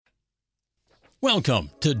Welcome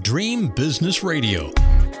to Dream Business Radio,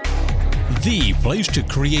 the place to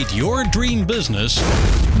create your dream business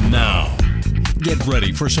now. Get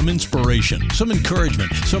ready for some inspiration, some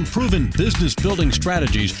encouragement, some proven business building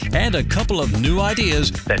strategies, and a couple of new ideas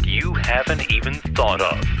that you haven't even thought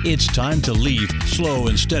of. It's time to leave slow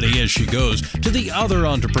and steady as she goes to the other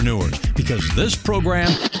entrepreneurs, because this program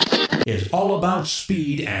is all about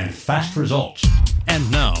speed and fast results. And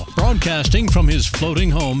now, broadcasting from his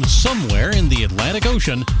floating home somewhere in the Atlantic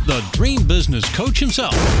Ocean, the dream business coach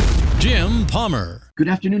himself, Jim Palmer. Good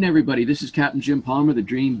afternoon, everybody. This is Captain Jim Palmer, the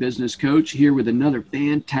Dream Business Coach, here with another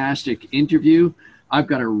fantastic interview. I've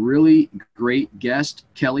got a really great guest,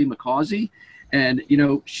 Kelly McCausey, and,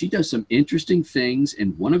 she does some interesting things,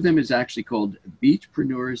 and one of them is actually called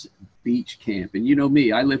Beachpreneurs Beach Camp. And you know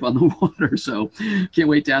me, I live on the water, so can't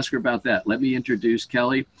wait to ask her about that. Let me introduce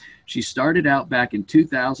Kelly. She started out back in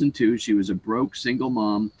 2002. She was a broke single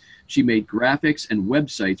mom. She made graphics and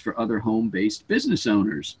websites for other home-based business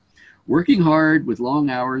owners. Working hard with long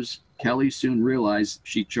hours, Kelly soon realized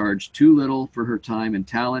she charged too little for her time and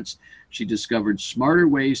talents. She discovered smarter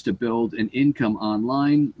ways to build an income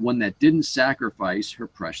online, one that didn't sacrifice her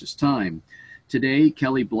precious time. Today,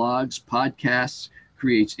 Kelly blogs, podcasts,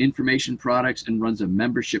 creates information products, and runs a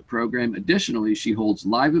membership program. Additionally, she holds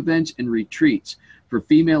live events and retreats for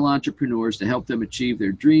female entrepreneurs to help them achieve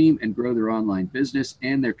their dream and grow their online business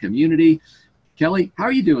and their community. Kelly, how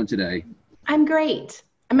are you doing today? I'm great.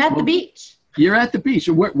 I'm at the beach. You're at the beach.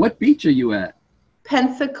 What beach are you at?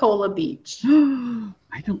 Pensacola Beach.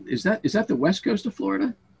 Is that the west coast of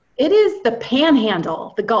Florida? It is the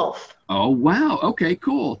Panhandle, the Gulf. Oh, wow. Okay,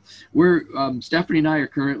 cool. We're Stephanie and I are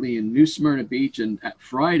currently in New Smyrna Beach, and at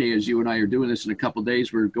Friday, as you and I are doing this in a couple of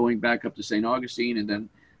days, we're going back up to St. Augustine, and then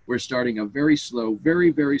we're starting a very slow, very,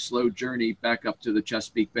 very slow journey back up to the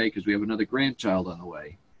Chesapeake Bay because we have another grandchild on the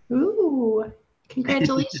way. Ooh,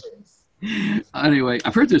 congratulations. Anyway,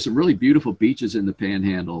 I've heard there's some really beautiful beaches in the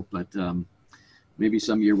Panhandle, but maybe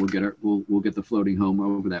some year we'll get the floating home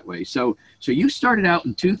over that way. So you started out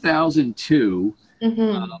in 2002,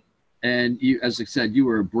 and you, as I said, you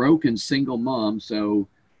were a broken single mom. So,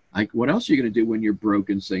 what else are you going to do when you're broke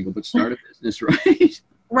and single? But start a business, right?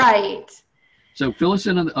 Right. So fill us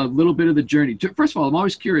in on a little bit of the journey. First of all, I'm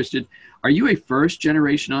always curious, are you a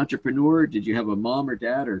first-generation entrepreneur? Did you have a mom or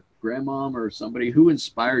dad or grandmom or somebody who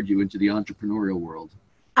inspired you into the entrepreneurial world?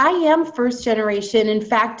 I am first generation. In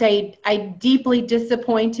fact, I deeply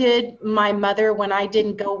disappointed my mother when I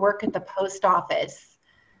didn't go work at the post office.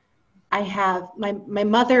 I have my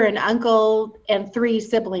mother and uncle and 3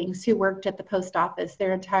 siblings who worked at the post office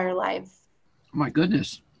their entire lives. Oh my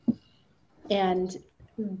goodness. And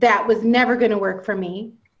that was never going to work for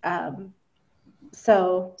me.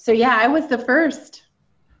 So yeah, I was the first.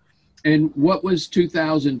 And what was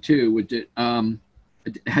 2002?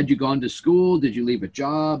 Had you gone to school? Did you leave a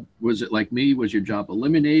job? Was it like me? Was your job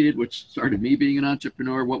eliminated, which started me being an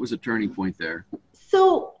entrepreneur? What was the turning point there?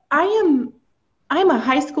 So I'm a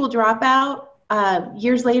high school dropout.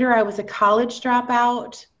 Years later, I was a college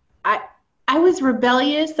dropout. I was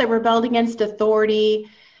rebellious. I rebelled against authority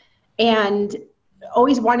and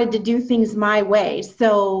always wanted to do things my way.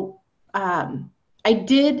 So I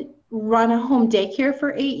did run a home daycare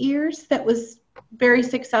for 8 years. That was very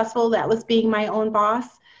successful. That was being my own boss.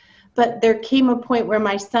 But there came a point where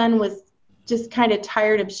my son was just kind of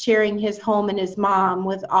tired of sharing his home and his mom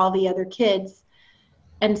with all the other kids.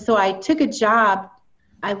 And so I took a job.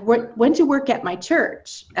 I went to work at my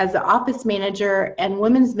church as an office manager and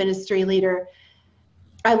women's ministry leader.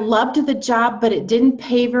 I loved the job, but it didn't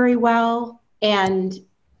pay very well. And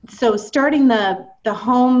so starting the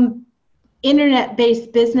home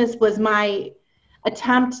internet-based business was my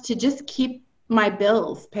attempt to just keep my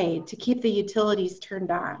bills paid, to keep the utilities turned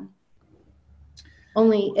on.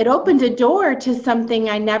 Only it opened a door to something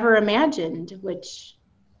I never imagined, which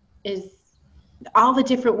is all the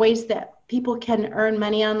different ways that people can earn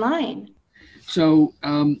money online. So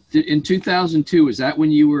in 2002, is that when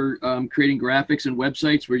you were creating graphics and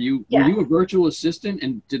websites? Were you a virtual assistant?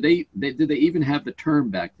 And did they even have the term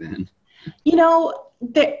back then?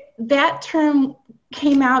 That term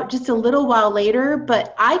came out just a little while later,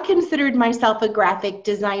 but I considered myself a graphic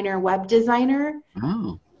designer, web designer.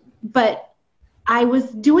 Oh. But I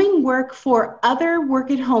was doing work for other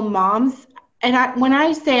work-at-home moms. And when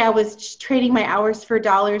I say I was trading my hours for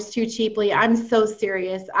dollars too cheaply, I'm so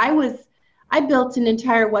serious. I built an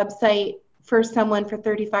entire website for someone for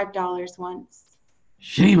 $35 once.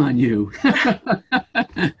 Shame on you.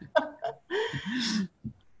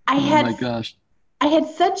 My gosh. I had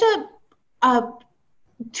such a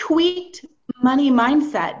tweaked money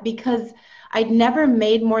mindset because I'd never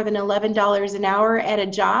made more than $11 an hour at a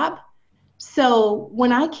job. So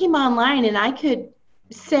when I came online and I could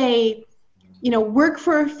say, work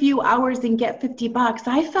for a few hours and get $50,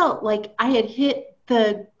 I felt like I had hit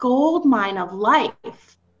the gold mine of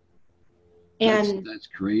life. And that's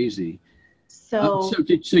crazy. So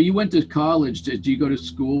So you went to college. Did you go to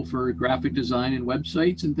school for graphic design and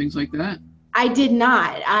websites and things like that? I did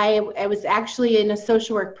not. I was actually in a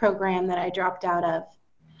social work program that I dropped out of.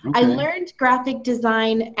 Okay. I learned graphic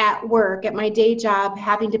design at work, at my day job,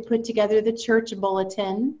 having to put together the church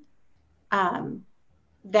bulletin.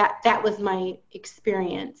 That was my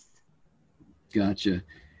experience. Gotcha.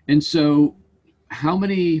 And so how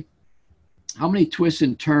many twists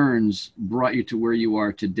and turns brought you to where you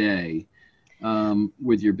are today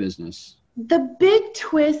with your business? The big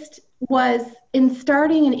twist was in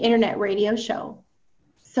starting an internet radio show.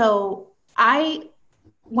 So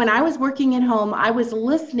when I was working at home, I was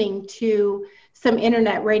listening to some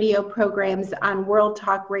internet radio programs on World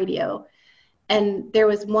Talk Radio. And there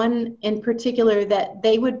was one in particular that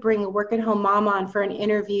they would bring a work-at-home mom on for an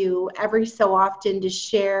interview every so often to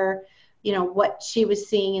share, what she was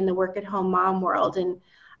seeing in the work-at-home mom world. And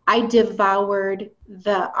I devoured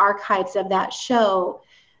the archives of that show.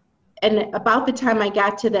 And about the time I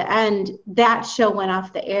got to the end, that show went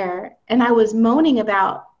off the air. And I was moaning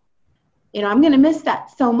about, I'm going to miss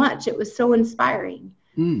that so much. It was so inspiring.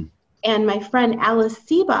 And my friend Alice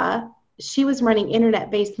Seba, she was running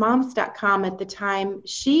internetbasedmoms.com at the time.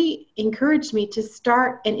 She encouraged me to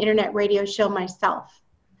start an internet radio show myself.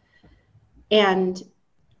 And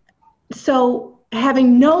so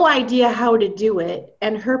having no idea how to do it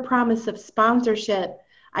and her promise of sponsorship,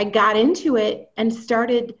 I got into it and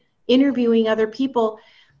started interviewing other people.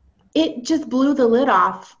 It just blew the lid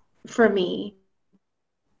off for me.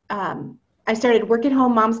 I started Work at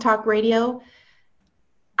Home Moms Talk Radio.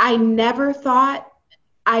 I never thought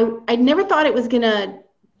it was going to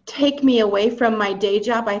take me away from my day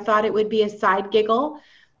job. I thought it would be a side giggle,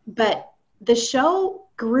 but the show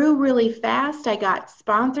grew really fast. I got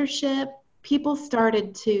sponsorship. People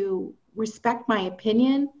started to respect my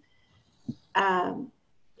opinion.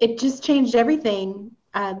 It just changed everything.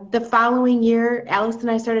 The following year, Alice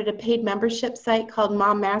and I started a paid membership site called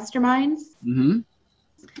Mom Masterminds. Mm-hmm.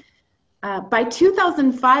 By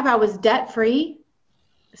 2005, I was debt-free.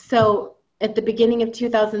 So at the beginning of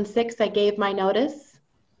 2006, I gave my notice,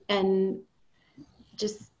 and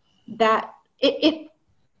just that it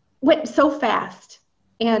went so fast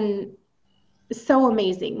and so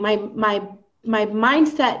amazing. My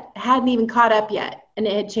mindset hadn't even caught up yet, and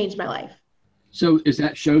it had changed my life. So is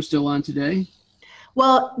that show still on today?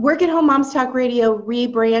 Well, Work at Home Moms Talk Radio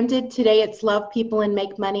rebranded. Today it's Love People and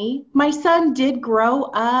Make Money. My son did grow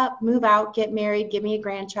up, move out, get married, give me a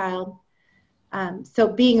grandchild. So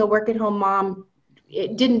being a work at home mom,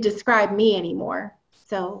 it didn't describe me anymore.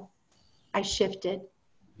 So I shifted.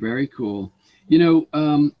 Very cool.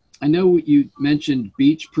 I know you mentioned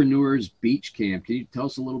Beachpreneurs Beach Camp. Can you tell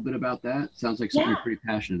us a little bit about that? Sounds like something you're pretty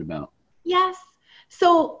passionate about. Yes.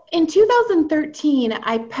 So in 2013,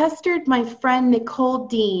 I pestered my friend Nicole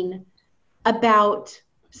Dean about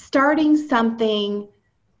starting something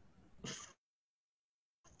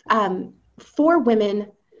for women.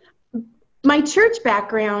 My church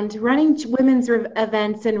background, running women's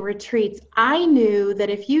events and retreats, I knew that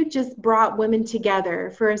if you just brought women together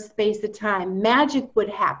for a space of time, magic would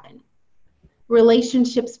happen.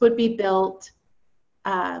 Relationships would be built,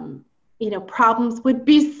 problems would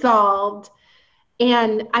be solved.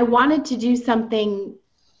 And I wanted to do something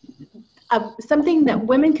that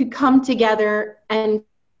women could come together and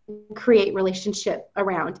create relationship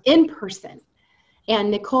around in person.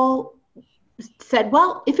 And Nicole said,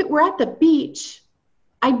 well, if it were at the beach,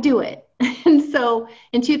 I'd do it. And so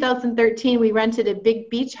in 2013, we rented a big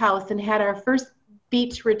beach house and had our first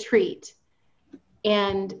beach retreat.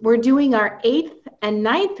 And we're doing our 8th and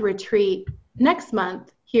 9th retreat next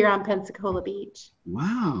month here on Pensacola Beach.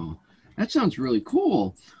 Wow. That sounds really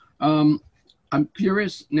cool. I'm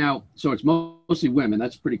curious now, so it's mostly women,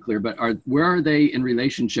 that's pretty clear, but where are they in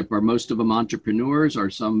relationship? Are most of them entrepreneurs?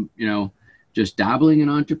 Are some, just dabbling in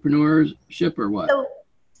entrepreneurship or what?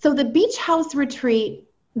 So the beach house retreat,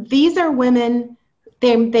 these are women,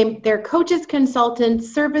 they're coaches,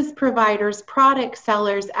 consultants, service providers, product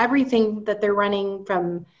sellers, everything that they're running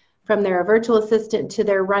from their virtual assistant to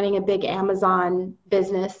their running a big Amazon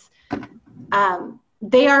business.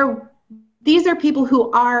 These are people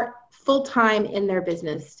who are full-time in their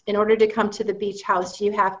business. In order to come to the beach house,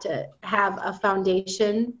 you have to have a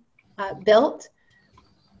foundation built.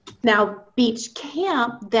 Now, Beach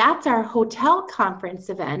Camp, that's our hotel conference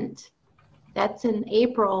event. That's in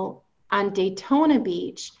April on Daytona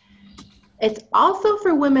Beach. It's also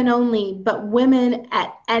for women only, but women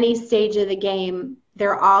at any stage of the game,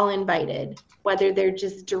 they're all invited, whether they're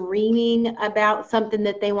just dreaming about something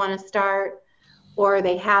that they want to start or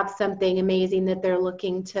they have something amazing that they're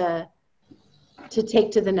looking to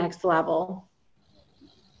take to the next level.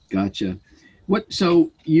 Gotcha.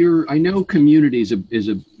 I know community is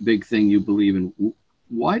a big thing you believe in.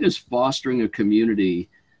 Why does fostering a community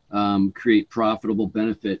create profitable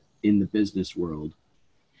benefit in the business world?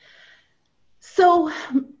 So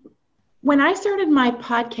when I started my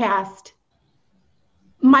podcast,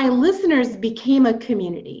 my listeners became a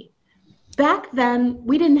community. Back then,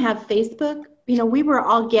 we didn't have Facebook. We were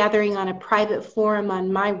all gathering on a private forum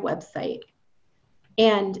on my website.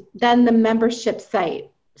 And then the membership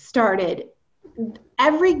site started.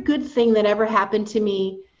 Every good thing that ever happened to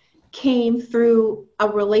me came through a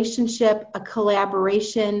relationship, a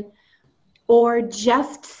collaboration, or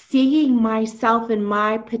just seeing myself and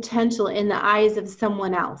my potential in the eyes of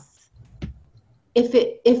someone else.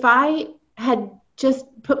 If I had just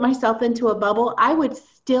put myself into a bubble, I would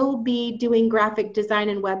still be doing graphic design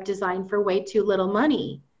and web design for way too little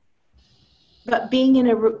money. But being in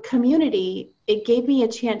a community, it gave me a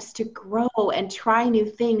chance to grow and try new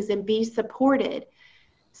things and be supported.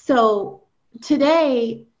 So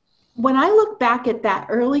today, when I look back at that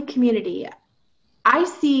early community, I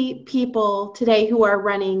see people today who are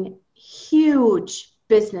running huge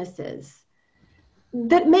businesses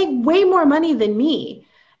that make way more money than me,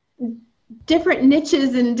 different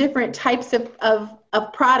niches and different types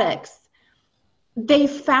of products. They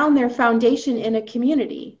found their foundation in a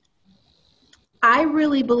community. I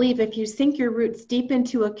really believe if you sink your roots deep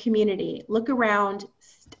into a community, look around,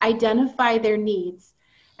 identify their needs,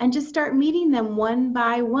 and just start meeting them one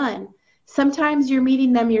by one. Sometimes you're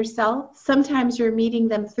meeting them yourself. Sometimes you're meeting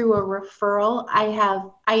them through a referral.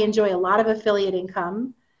 I enjoy a lot of affiliate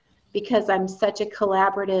income because I'm such a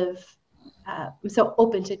collaborative, I'm so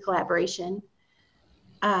open to collaboration.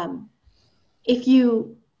 If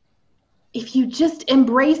you just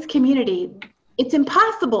embrace community, it's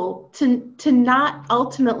impossible to not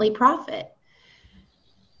ultimately profit.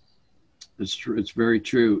 It's true. It's very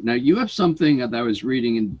true. Now, you have something that I was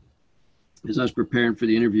reading as I was preparing for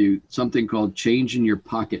the interview, something called change in your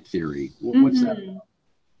pocket theory. What's that?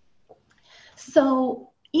 So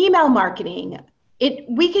email marketing,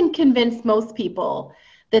 we can convince most people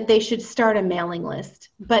that they should start a mailing list,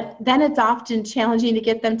 but then it's often challenging to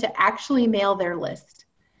get them to actually mail their list.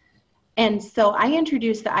 And so I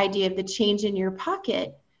introduced the idea of the change in your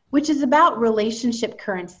pocket, which is about relationship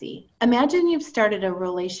currency. Imagine you've started a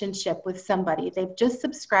relationship with somebody. They've just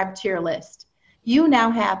subscribed to your list. You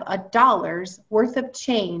now have $1 worth of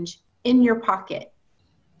change in your pocket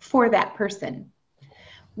for that person.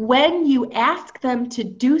 When you ask them to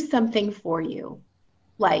do something for you,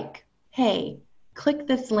 like, hey, click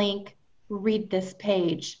this link, read this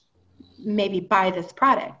page, maybe buy this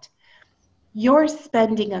product, you're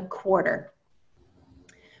spending a quarter.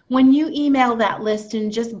 When you email that list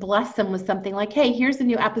and just bless them with something like, hey, here's a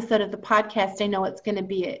new episode of the podcast. I know it's going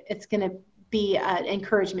to be an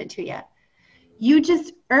encouragement to you. You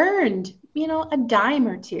just earned, a dime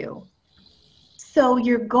or two. So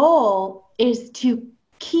your goal is to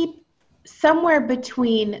keep somewhere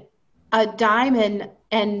between a dime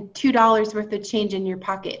and $2 worth of change in your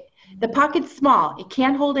pocket. The pocket's small. It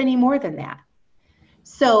can't hold any more than that.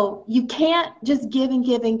 So you can't just give and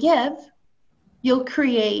give and give. You'll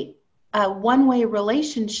create a one-way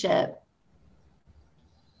relationship,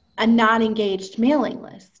 a non-engaged mailing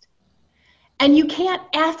list. And you can't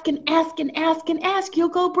ask and ask and ask and ask. You'll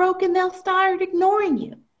go broke and they'll start ignoring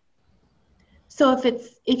you. So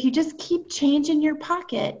if you just keep change in your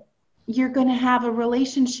pocket, you're going to have a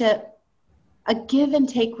relationship, a give and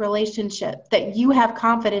take relationship that you have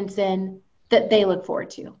confidence in, that they look forward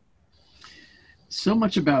to. So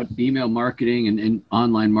much about email marketing and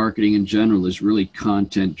online marketing in general is really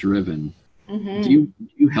content driven. Mm-hmm. Do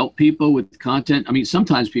you help people with content? I mean,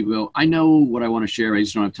 sometimes people go, I know what I want to share. I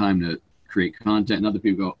just don't have time to create content. And other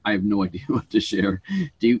people go, I have no idea what to share.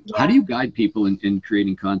 How do you guide people in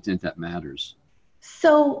creating content that matters?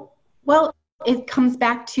 So, well, it comes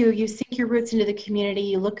back to you sink your roots into the community,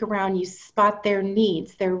 you look around, you spot their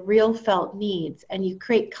needs, their real felt needs, and you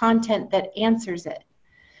create content that answers it.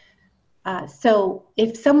 So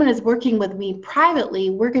if someone is working with me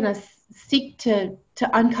privately, we're going to seek to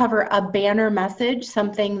uncover a banner message,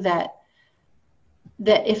 something that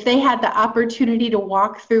if they had the opportunity to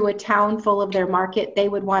walk through a town full of their market, they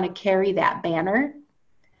would want to carry that banner.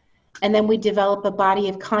 And then we develop a body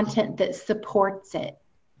of content that supports it.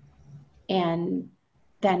 And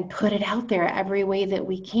then put it out there every way that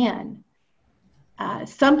we can.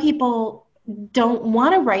 Some people don't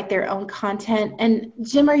want to write their own content. And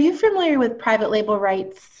Jim, are you familiar with private label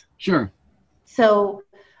rights? Sure. So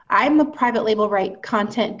I'm a private label right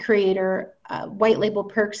content creator. White Label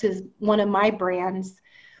Perks is one of my brands.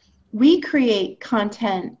 We create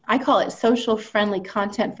content, I call it social friendly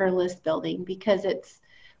content for list building, because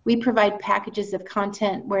we provide packages of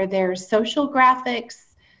content where there's social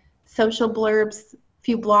graphics, social blurbs,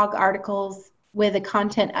 few blog articles with a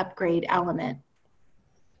content upgrade element.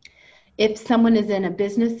 If someone is in a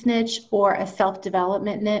business niche or a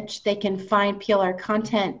self-development niche, they can find PLR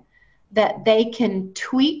content that they can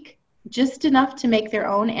tweak just enough to make their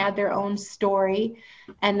own, add their own story,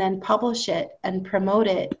 and then publish it and promote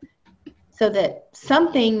it so that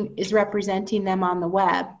something is representing them on the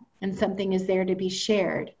web and something is there to be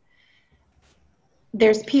shared.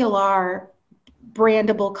 There's PLR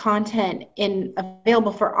brandable content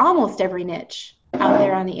available for almost every niche out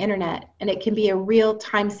there on the internet, and it can be a real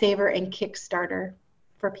time saver and Kickstarter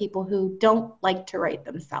for people who don't like to write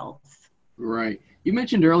themselves. Right. You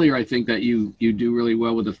mentioned earlier, I think, that you do really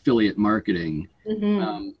well with affiliate marketing.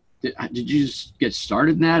 Mm-hmm. Did you just get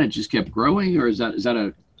started in that? It just kept growing, or is that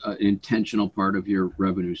an intentional part of your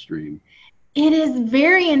revenue stream? It is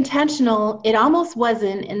very intentional. It almost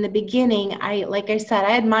wasn't in the beginning. Like I said,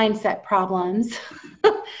 I had mindset problems.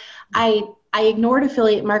 I ignored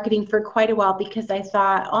affiliate marketing for quite a while because I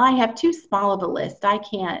thought, oh, I have too small of a list.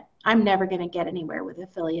 I'm never going to get anywhere with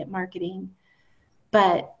affiliate marketing.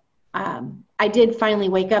 But I did finally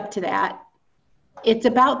wake up to that. It's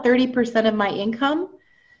about 30% of my income.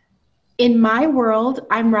 In my world,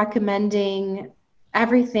 I'm recommending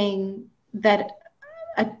everything that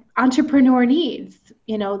an entrepreneur needs,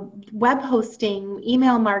 web hosting,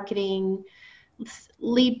 email marketing,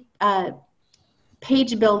 lead,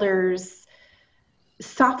 page builders,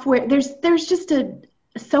 software. There's just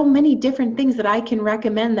so many different things that I can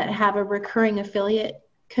recommend that have a recurring affiliate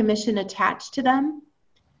commission attached to them.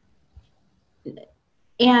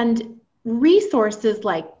 And resources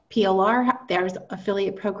like PLR, there's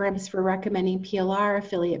affiliate programs for recommending PLR,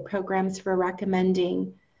 affiliate programs for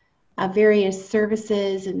recommending various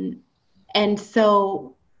services. And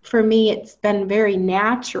so for me, it's been very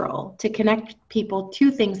natural to connect people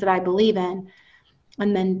to things that I believe in,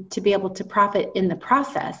 and then to be able to profit in the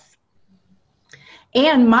process.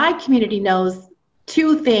 And my community knows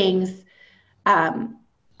two things.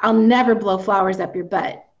 I'll never blow flowers up your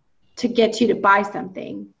butt to get you to buy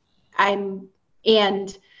something.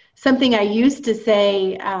 And something I used to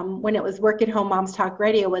say when it was Work at Home Moms Talk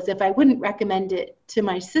Radio was, if I wouldn't recommend it to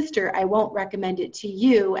my sister, I won't recommend it to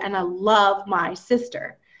you. And I love my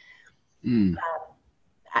sister.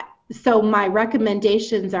 So my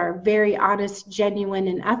recommendations are very honest, genuine,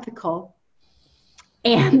 and ethical.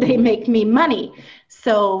 And they make me money.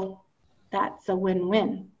 So that's a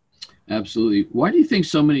win-win. Absolutely. Why do you think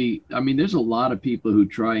there's a lot of people who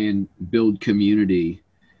try and build community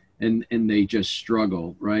and they just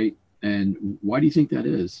struggle, right? And why do you think that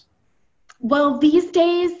is? Well, these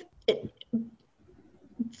days,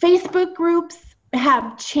 Facebook groups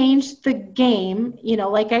have changed the game.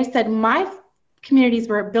 Like I said, my communities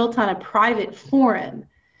were built on a private forum.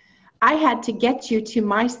 I had to get you to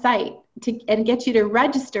my site and get you to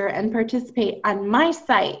register and participate on my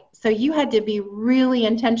site. So you had to be really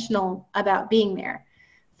intentional about being there.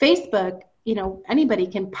 Facebook, anybody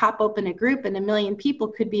can pop open a group and 1 million people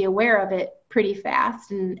could be aware of it pretty fast.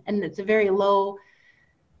 And it's a very low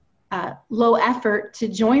effort to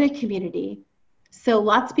join a community. So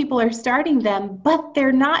lots of people are starting them, but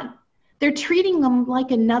they're treating them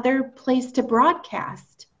like another place to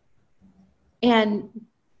broadcast. And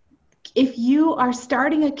if you are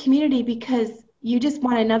starting a community because you just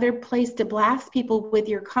want another place to blast people with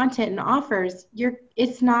your content and offers,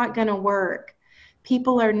 it's not going to work.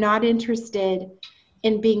 People are not interested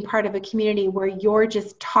in being part of a community where you're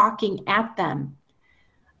just talking at them.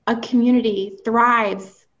 A community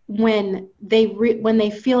thrives when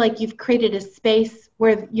they feel like you've created a space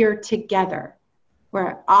where you're together,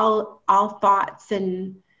 where all thoughts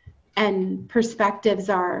and perspectives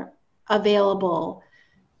are available.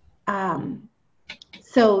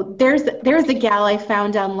 So there's a gal I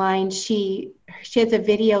found online. She has a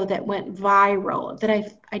video that went viral that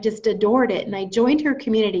I just adored it, and I joined her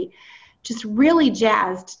community, just really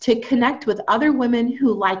jazzed to connect with other women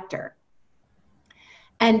who liked her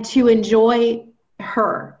and to enjoy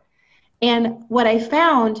her. And what I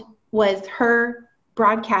found was her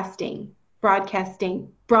broadcasting.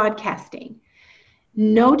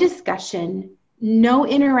 No discussion, no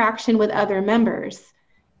interaction with other members.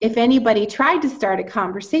 If anybody tried to start a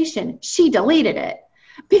conversation, she deleted it.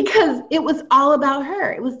 because it was all about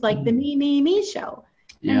her. It was like the me show.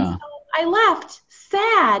 Yeah. And so I left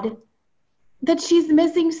sad that she's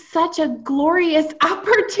missing such a glorious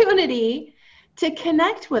opportunity to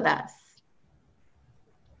connect with us.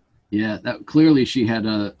 Yeah, that clearly she had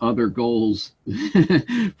other goals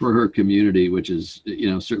for her community, which is,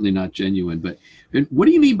 certainly not genuine. But what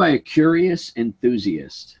do you mean by a curious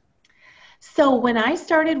enthusiast? So when I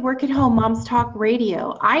started Work at Home Moms Talk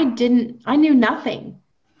Radio, I knew nothing.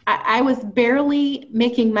 I was barely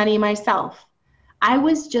making money myself. I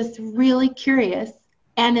was just really curious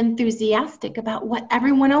and enthusiastic about what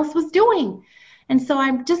everyone else was doing. And so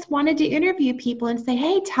I just wanted to interview people and say,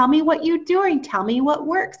 hey, tell me what you're doing. Tell me what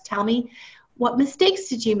works. Tell me what mistakes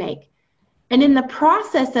did you make? And in the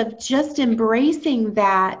process of just embracing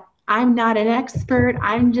that I'm not an expert,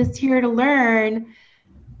 I'm just here to learn,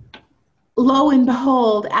 lo and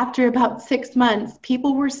behold, after about 6 months,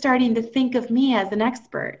 people were starting to think of me as an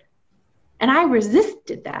expert. And I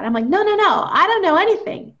resisted that. I'm like, no, I don't know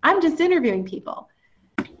anything. I'm just interviewing people.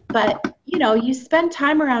 But, you spend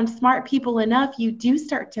time around smart people enough, you do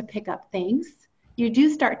start to pick up things. You do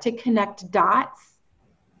start to connect dots.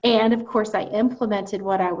 And of course, I implemented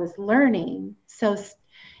what I was learning. So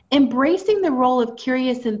embracing the role of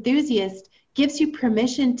curious enthusiast gives you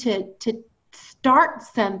permission to start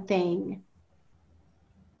something.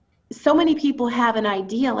 So many people have an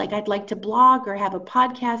idea, like I'd like to blog or have a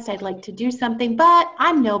podcast, I'd like to do something, but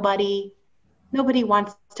I'm nobody. Nobody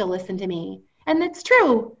wants to listen to me. And it's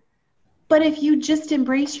true. But if you just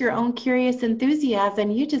embrace your own curious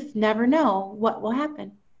enthusiasm, you just never know what will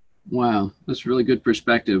happen. Wow, that's really good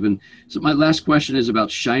perspective. And so my last question is about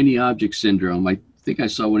shiny object syndrome. I think I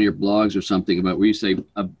saw one of your blogs or something about where you say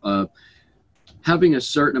having a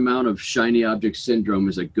certain amount of shiny object syndrome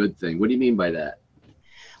is a good thing. What do you mean by that?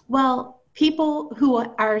 Well, people who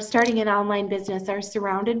are starting an online business are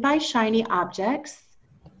surrounded by shiny objects.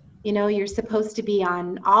 You're supposed to be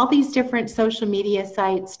on all these different social media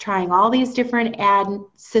sites, trying all these different ad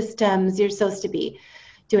systems. You're supposed to be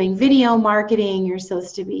doing video marketing. You're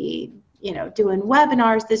supposed to be, doing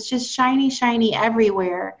webinars. It's just shiny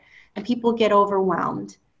everywhere, and people get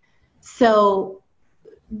overwhelmed. So,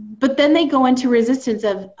 but then they go into resistance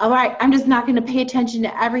of, all right, I'm just not going to pay attention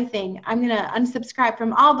to everything. I'm going to unsubscribe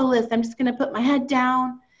from all the lists. I'm just going to put my head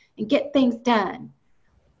down and get things done.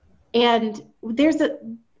 And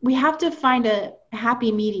we have to find a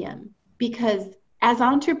happy medium, because as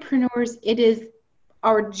entrepreneurs, it is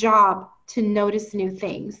our job to notice new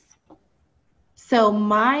things. So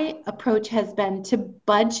my approach has been to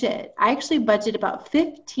budget. I actually budget about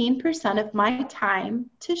 15% of my time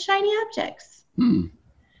to shiny objects,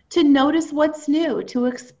 to notice what's new, to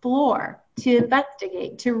explore, to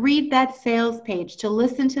investigate, to read that sales page, to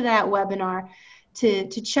listen to that webinar, to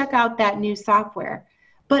check out that new software,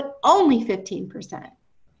 but only 15%.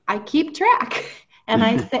 I keep track, and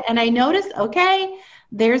I notice, okay,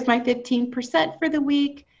 there's my 15% for the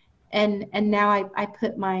week, and now I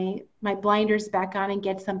put my blinders back on and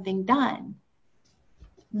get something done.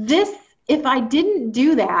 If I didn't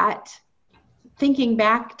do that, thinking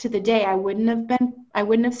back to the day, I wouldn't have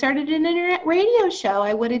started an internet radio show.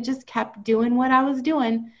 I would have just kept doing what I was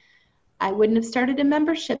doing. I wouldn't have started a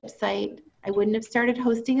membership site. I wouldn't have started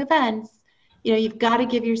hosting events. You've got to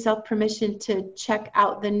give yourself permission to check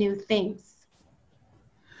out the new things.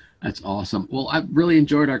 That's awesome. Well, I've really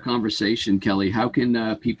enjoyed our conversation, Kelly. How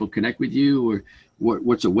can people connect with you, or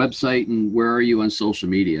what's a website, and where are you on social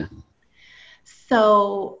media?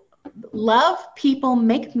 So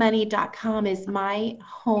lovepeoplemakemoney.com is my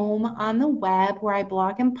home on the web, where I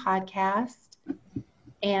blog and podcast.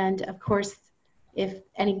 And of course, if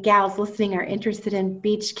any gals listening are interested in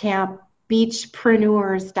beach camp,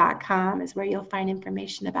 Beachpreneurs.com is where you'll find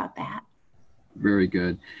information about that. Very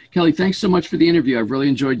good. Kelly, thanks so much for the interview. I've really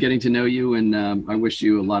enjoyed getting to know you, and I wish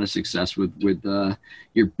you a lot of success with your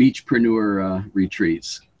Beachpreneur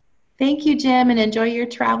retreats. Thank you, Jim, and enjoy your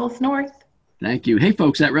travels north. Thank you. Hey,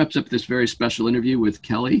 folks, that wraps up this very special interview with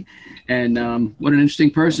Kelly. And what an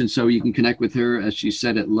interesting person. So you can connect with her, as she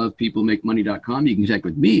said, at lovepeoplemakemoney.com. You can connect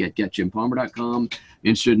with me at getjimpalmer.com.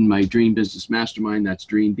 Interested in my Dream Business Mastermind, that's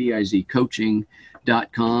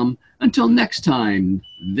dreambizcoaching.com. Until next time,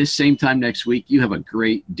 this same time next week, you have a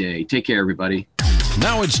great day. Take care, everybody.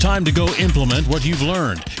 Now it's time to go implement what you've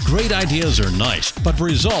learned. Great ideas are nice, but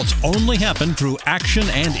results only happen through action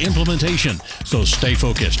and implementation. So stay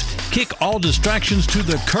focused. Kick all distractions to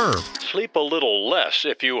the curb. Sleep a little less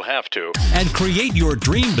if you have to. And create your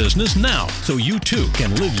dream business now so you too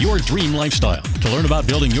can live your dream lifestyle. To learn about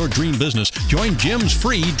building your dream business, join Jim's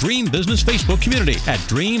free Dream Business Facebook community at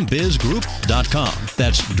dreambizgroup.com.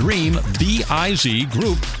 That's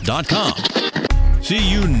dreambizgroup.com.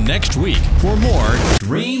 See you next week for more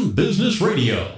Dream Business Radio.